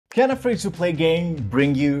Can a free-to-play game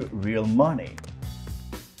bring you real money?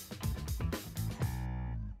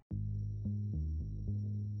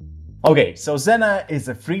 Okay, so Xenna is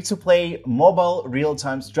a free-to-play mobile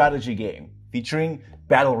real-time strategy game featuring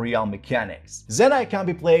battle royale mechanics. Xenna can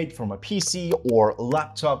be played from a PC or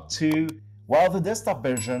laptop too. While the desktop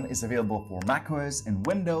version is available for macOS and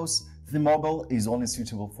Windows, the mobile is only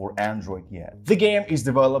suitable for Android yet. The game is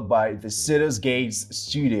developed by the SIDUS HEROES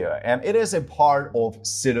studio, and it is a part of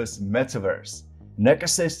SIDUS Metaverse, an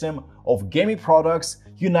ecosystem of gaming products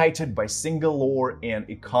united by single lore and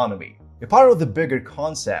economy. A part of the bigger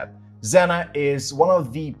concept, Xenna is one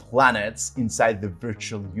of the planets inside the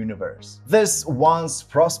virtual universe. This once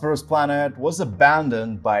prosperous planet was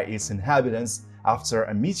abandoned by its inhabitants after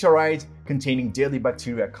a meteorite containing deadly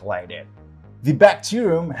bacteria collided. The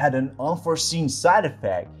bacterium had an unforeseen side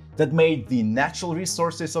effect that made the natural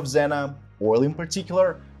resources of Xenna, oil in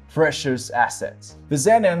particular, precious assets. The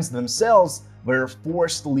Xennians themselves were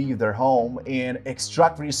forced to leave their home and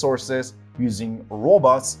extract resources using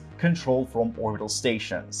robots controlled from orbital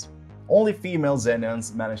stations. Only female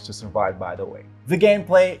Xennians managed to survive, by the way. The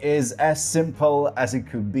gameplay is as simple as it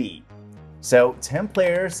could be. So 10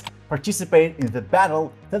 players participate in the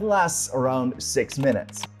battle that lasts around 6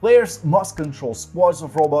 minutes. Players must control squads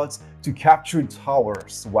of robots to capture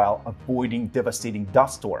towers while avoiding devastating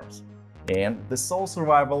dust storms. And the sole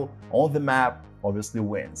survival on the map obviously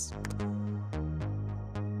wins.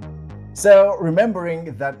 So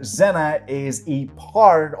remembering that Xenna is a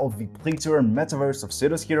part of the play-to-earn metaverse of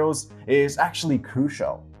SIDUS HEROES is actually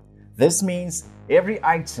crucial. This means every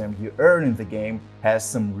item you earn in the game has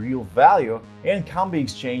some real value and can be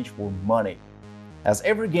exchanged for money. As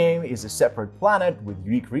every game is a separate planet with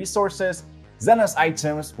unique resources, Xenna's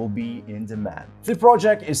items will be in demand. The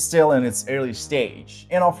project is still in its early stage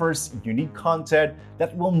and offers unique content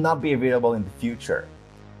that will not be available in the future.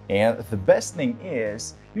 And the best thing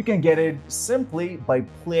is, you can get it simply by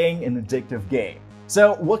playing an addictive game.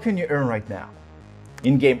 So what can you earn right now?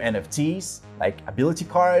 In-game NFTs, like ability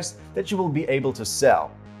cards that you will be able to sell,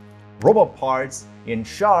 robot parts and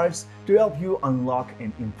shards to help you unlock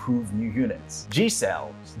and improve new units,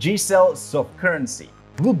 G-Cell soft currency,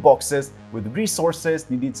 loot boxes with resources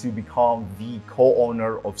needed to become the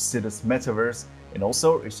co-owner of SIDUS Metaverse and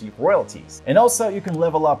also receive royalties. And also you can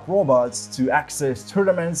level up robots to access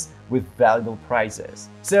tournaments with valuable prizes.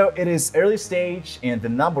 So it is early stage and the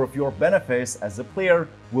number of your benefits as a player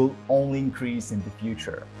will only increase in the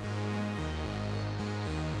future.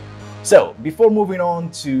 So before moving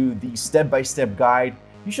on to the step-by-step guide,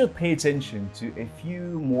 you should pay attention to a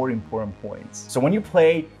few more important points. So when you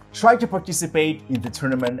play, try to participate in the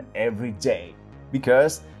tournament every day,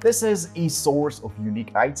 because this is a source of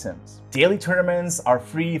unique items. Daily tournaments are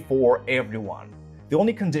free for everyone. The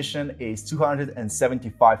only condition is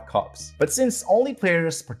 275 cups. But since only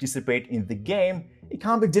players participate in the game, it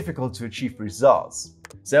can be difficult to achieve results.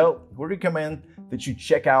 So we recommend that you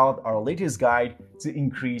check out our latest guide to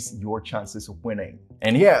increase your chances of winning.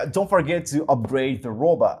 And yeah, don't forget to upgrade the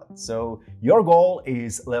robot. So your goal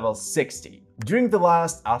is level 60. During the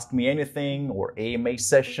last Ask Me Anything or AMA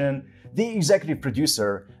session, the executive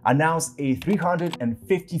producer announced a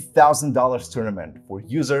 $350,000 tournament for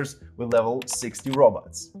users with level 60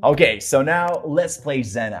 robots. Okay, so now let's play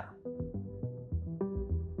Xenna.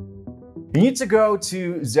 You need to go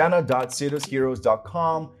to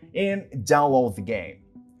xenna.sidusheroes.com and download the game.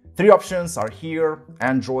 3 options are here: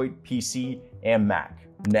 Android, PC, and Mac.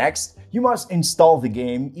 Next, you must install the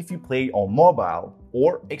game if you play on mobile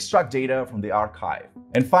or extract data from the archive.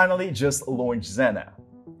 And finally, just launch Xenna.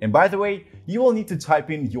 And by the way, you will need to type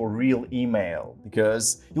in your real email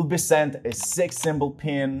because you'll be sent a 6-symbol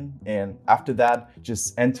PIN, and after that,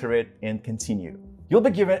 just enter it and continue. You'll be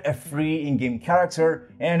given a free in-game character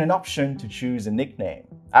and an option to choose a nickname.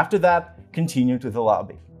 After that, continue to the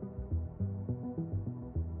lobby.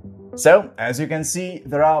 So, as you can see,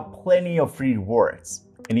 there are plenty of free rewards.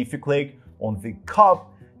 And if you click on the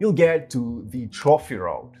cup, you'll get to the trophy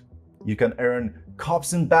road. You can earn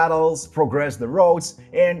cups in battles, progress the roads,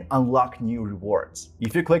 and unlock new rewards.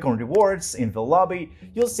 If you click on rewards in the lobby,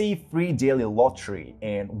 you'll see free daily lottery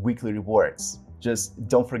and weekly rewards. Just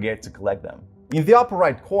don't forget to collect them. In the upper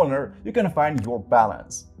right corner, you can find your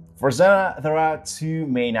balance. For Xenna, there are 2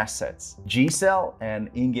 main assets: G-Cell and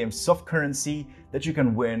in-game soft currency that you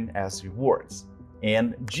can win as rewards,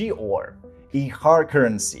 and G-Ore, a hard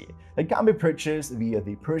currency that can be purchased via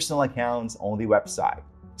the personal accounts on the website.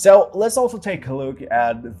 So let's also take a look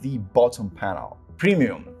at the bottom panel.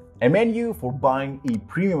 Premium, a menu for buying a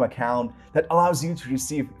premium account that allows you to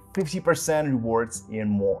receive 50% rewards and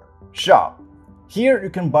more. Shop, Here you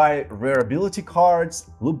can buy rare ability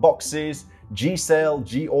cards, loot boxes, G-Cell,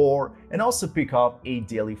 G-Ore, and also pick up a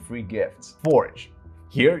daily free gift. Forge.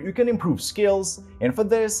 Here you can improve skills, and for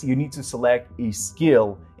this you need to select a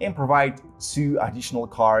skill and provide 2 additional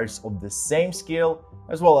cards of the same skill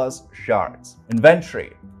as well as shards.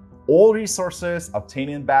 Inventory. All resources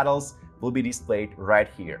obtained in battles will be displayed right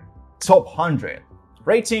here. Top 100.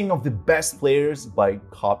 Rating of the best players by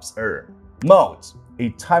cups earned. Mode. A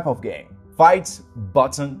type of game. Fight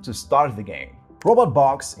button to start the game. Robot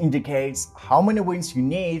box indicates how many wins you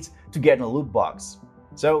need to get a loot box.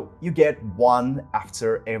 So you get 1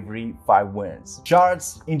 after every 5 wins.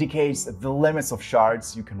 Shards indicates the limits of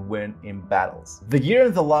shards you can win in battles. The gear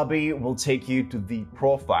in the lobby will take you to the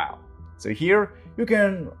profile. So here you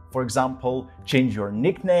can, for example, change your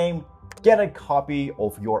nickname, get a copy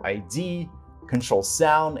of your ID, control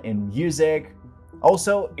sound and music.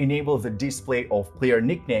 Also enable the display of player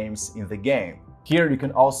nicknames in the game. Here you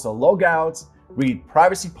can also log out, read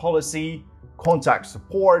privacy policy, contact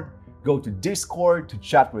support, go to Discord to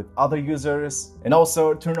chat with other users, and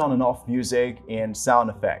also turn on and off music and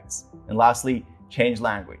sound effects. And lastly, change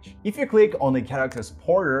language. If you click on the characters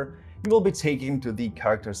porter, you will be taken to the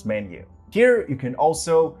characters menu. Here you can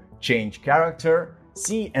also change character,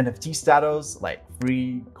 see NFT status like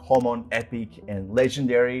free, common, epic, and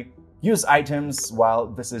legendary, use items while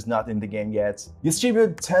this is not in the game yet,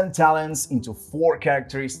 distribute 10 talents into 4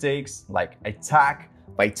 characteristics like attack,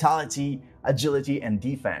 vitality, agility, and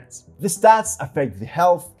defense. The stats affect the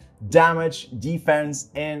health, damage, defense,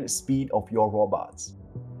 and speed of your robots.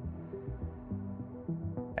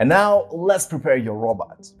 And now let's prepare your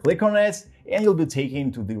robot. Click on it and you'll be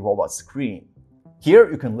taken to the robot screen. Here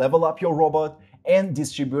you can level up your robot and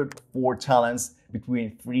distribute 4 talents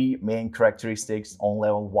between 3 main characteristics on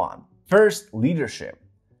level 1. First, leadership.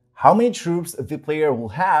 How many troops the player will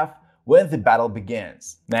have when the battle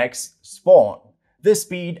begins. Next, spawn. The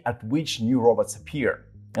speed at which new robots appear.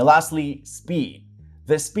 And lastly, speed.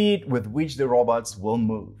 The speed with which the robots will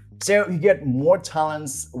move. So you get more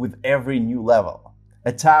talents with every new level.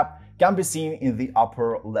 A tab can be seen in the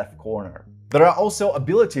upper left corner. There are also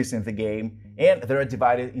abilities in the game, and they are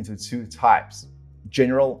divided into 2 types,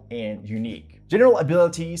 general and unique. General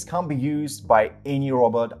abilities can be used by any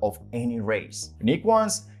robot of any race. Unique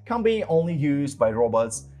ones can be only used by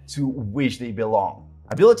robots to which they belong.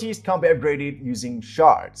 Abilities can be upgraded using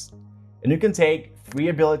shards, and you can take 3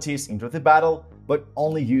 abilities into the battle, but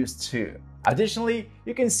only use 2. Additionally,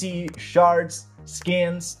 you can see shards,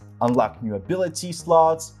 skins, unlock new ability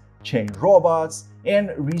slots, change robots,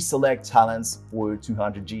 and reselect talents for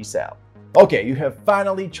 200 G-Cell. Okay, you have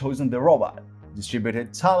finally chosen the robot,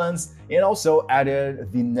 distributed talents, and also added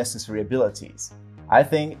the necessary abilities. I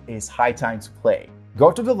think it's high time to play.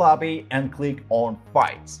 Go to the lobby and click on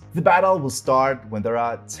Fight. The battle will start when there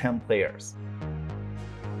are 10 players.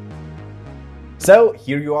 So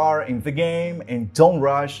here you are in the game, and don't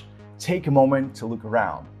rush, take a moment to look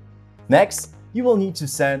around. Next, you will need to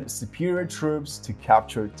send superior troops to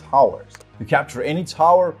capture towers. To capture any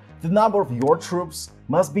tower, the number of your troops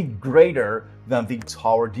must be greater than the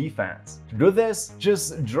tower defense. To do this,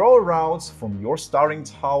 just draw a route from your starting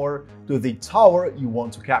tower to the tower you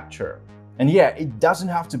want to capture. And yeah, it doesn't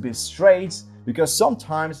have to be straight, because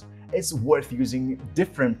sometimes it's worth using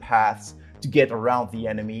different paths to get around the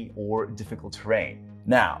enemy or difficult terrain.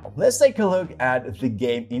 Now, let's take a look at the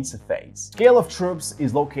game interface. Scale of troops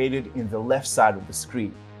is located in the left side of the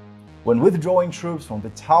screen. When withdrawing troops from the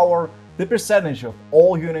tower, the percentage of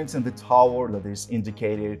all units in the tower that is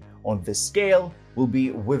indicated on the scale will be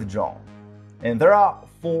withdrawn. And there are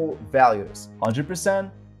 4 values: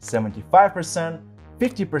 100%, 75%,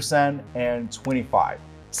 50%, and 25%.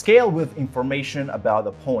 Scale with information about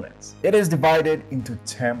opponents. It is divided into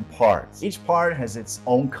 10 parts. Each part has its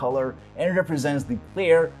own color and represents the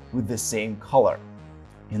player with the same color.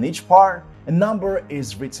 In each part, a number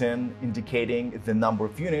is written indicating the number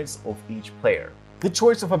of units of each player. The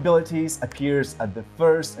choice of abilities appears at the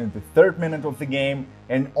 1st and the 3rd minute of the game,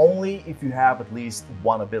 and only if you have at least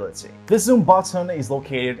 1 ability. The zoom button is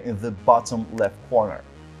located in the bottom left corner.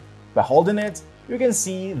 By holding it, you can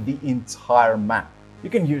see the entire map. You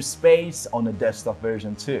can use space on the desktop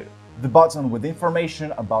version too. The button with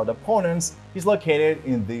information about opponents is located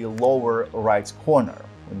in the lower right corner.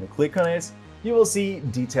 When you click on it, you will see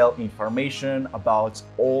detailed information about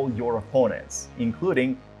all your opponents,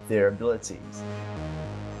 including their abilities.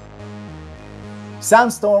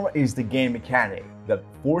 Sandstorm is the game mechanic that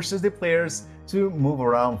forces the players to move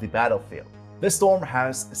around the battlefield. The storm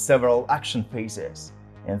has several action phases,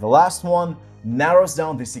 and the last one narrows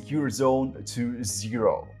down the secure zone to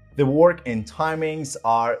 0. The work and timings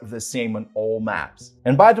are the same on all maps.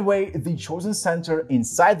 And by the way, the chosen center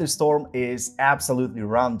inside the storm is absolutely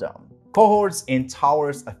random. Cohorts and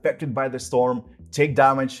towers affected by the storm take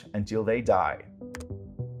damage until they die.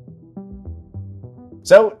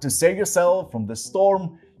 So, to save yourself from the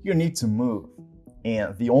storm, you need to move.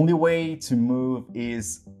 And the only way to move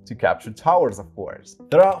is to capture towers, of course.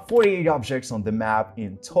 There are 48 objects on the map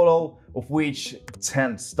in total, of which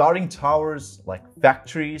 10 starting towers like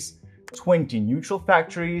factories, 20 neutral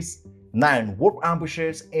factories, 9 warp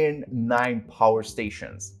ambushes, and 9 power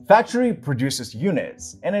stations. Factory produces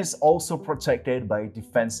units and is also protected by a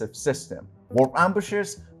defensive system. Warp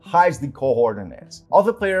ambushes hides the cohort in it.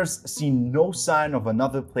 Other players see no sign of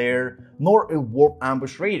another player nor a warp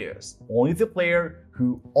ambush radius. Only the player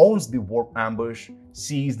who owns the warp ambush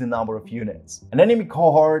sees the number of units. An enemy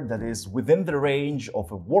cohort that is within the range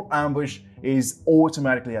of a warp ambush is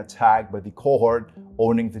automatically attacked by the cohort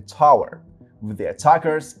owning the tower, with the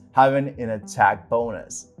attackers having an attack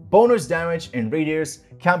bonus. Bonus damage and radius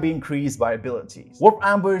can be increased by abilities. Warp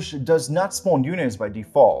ambush does not spawn units by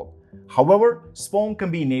default. However, spawn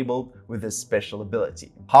can be enabled with a special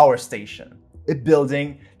ability. Power Station, a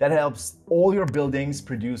building that helps all your buildings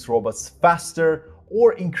produce robots faster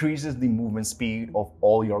or increases the movement speed of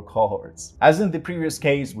all your cohorts. As in the previous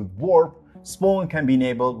case with Warp, spawn can be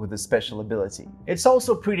enabled with a special ability. It's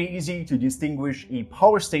also pretty easy to distinguish a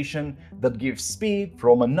power station that gives speed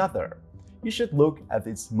from another. You should look at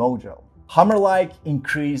its module. Hammer-like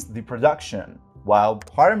increase the production, while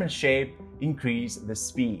pyramid shape increase the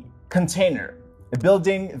speed. Container, a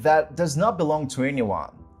building that does not belong to anyone,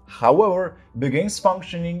 however, begins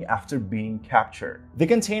functioning after being captured. The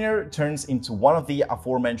container turns into one of the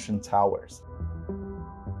aforementioned towers.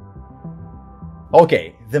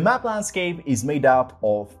 Okay, the map landscape is made up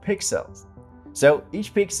of pixels. So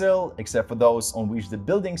each pixel, except for those on which the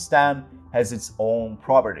buildings stand, has its own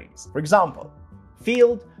properties. For example,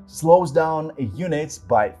 field slows down a unit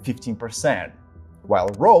by 15%, while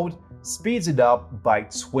road speeds it up by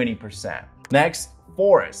 20%. Next,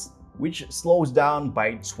 forest, which slows down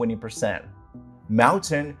by 20%.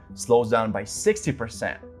 Mountain slows down by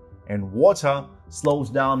 60%. And water slows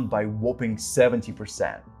down by whopping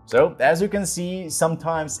 70%. So, as you can see,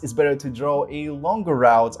 sometimes it's better to draw a longer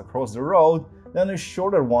route across the road than a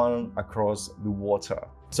shorter one across the water.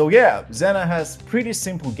 So yeah, Xenna has pretty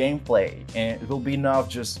simple gameplay, and it will be enough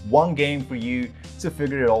just one game for you to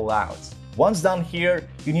figure it all out. Once done here,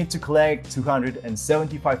 you need to collect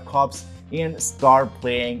 275 cups and start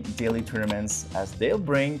playing daily tournaments, as they'll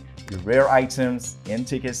bring you rare items and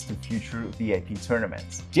tickets to future VIP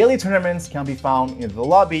tournaments. Daily tournaments can be found in the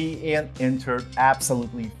lobby and entered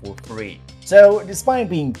absolutely for free. So despite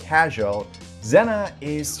being casual, Xenna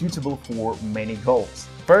is suitable for many goals.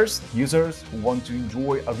 First, users who want to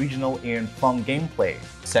enjoy original and fun gameplay.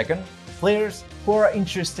 Second, players who are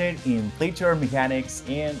interested in play-to-earn mechanics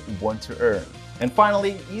and want to earn. And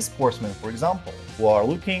finally, esportsmen, for example, who are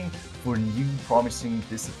looking for new promising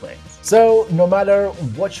disciplines. So no matter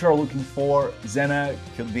what you're looking for, Xenna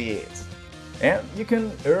could be it. And you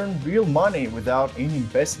can earn real money without any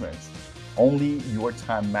investments. Only your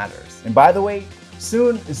time matters. And by the way,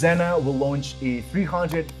 soon Xenna will launch a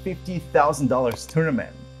 $350,000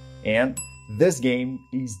 tournament. And this game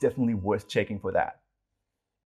is definitely worth checking for that.